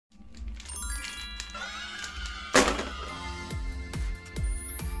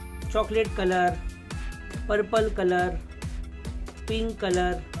chocolate color, purple color, pink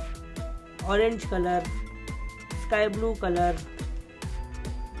color, orange color, sky blue color,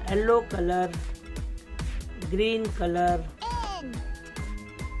 yellow color, green color,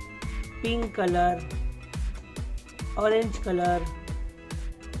 pink color, orange color,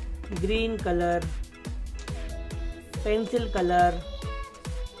 green color, pencil color,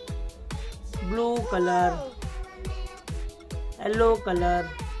 blue color, yellow color,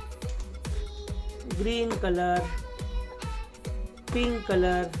 green color, pink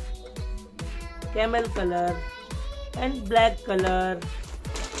color, camel color and black color.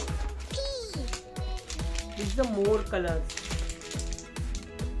 These are more colors.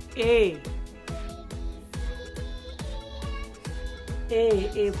 A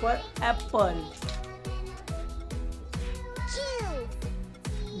for apple.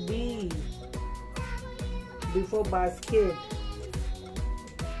 B for basket.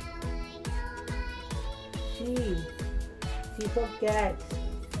 C for cat.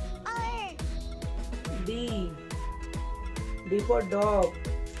 D for dog.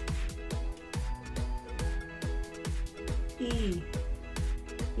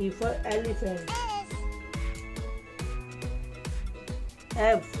 E for elephant.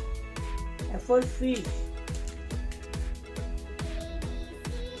 F for fish.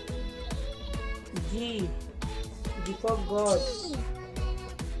 G for God.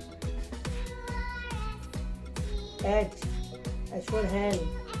 H for hand.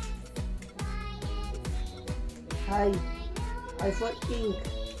 I for ink.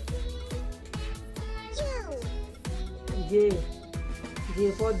 J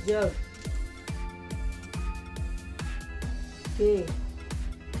for jug. K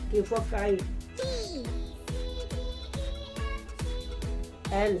for kite.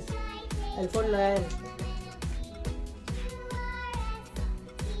 L for lion.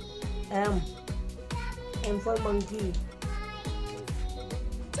 M for monkey.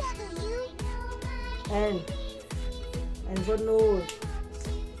 N for nose.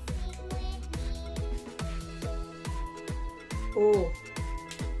 O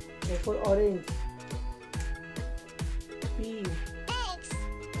for orange. P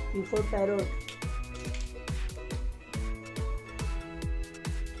for parrot.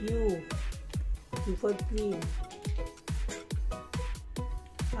 Q for queen.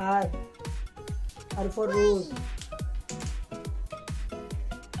 R for rose.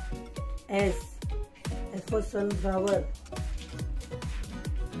 S for sunflower.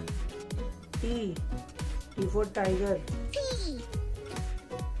 T for tiger.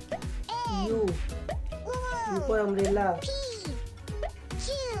 U for umbrella.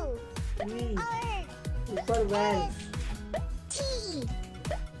 V for van.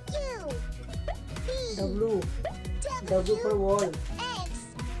 W for wall.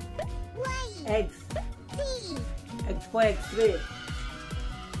 X for X-ray.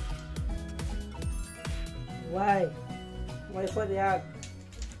 Y for yak.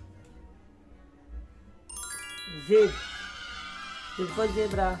 Z for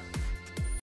zebra.